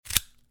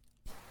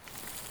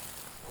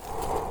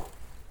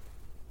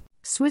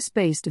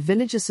Swiss-based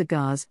Villiger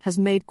Cigars has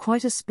made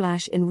quite a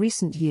splash in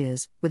recent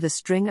years with a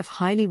string of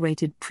highly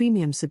rated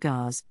premium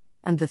cigars,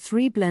 and the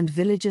three-blend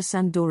Villiger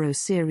Sandoro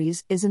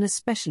series is an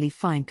especially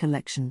fine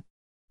collection.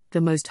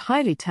 The most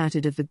highly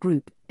touted of the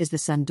group is the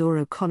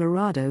Sandoro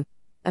Colorado,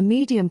 a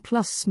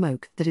medium-plus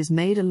smoke that is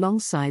made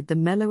alongside the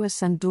mellower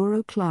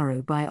Sandoro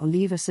Claro by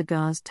Oliva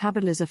Cigars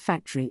Tabaliza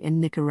factory in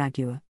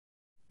Nicaragua.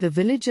 The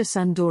Villiger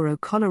Sandoro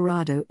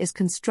Colorado is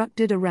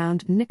constructed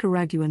around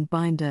Nicaraguan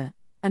binder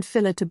and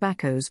filler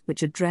tobaccos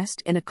which are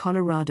dressed in a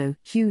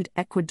Colorado-hued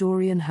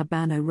Ecuadorian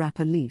Habano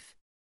wrapper leaf.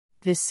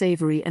 This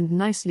savory and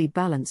nicely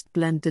balanced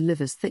blend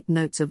delivers thick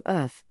notes of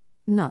earth,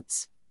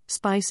 nuts,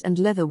 spice and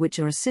leather which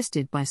are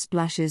assisted by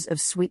splashes of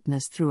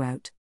sweetness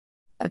throughout.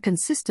 A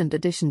consistent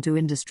addition to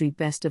industry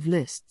best of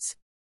lists.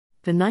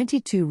 The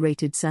 92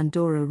 rated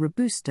Sandoro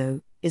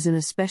Robusto is an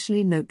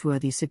especially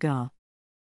noteworthy cigar.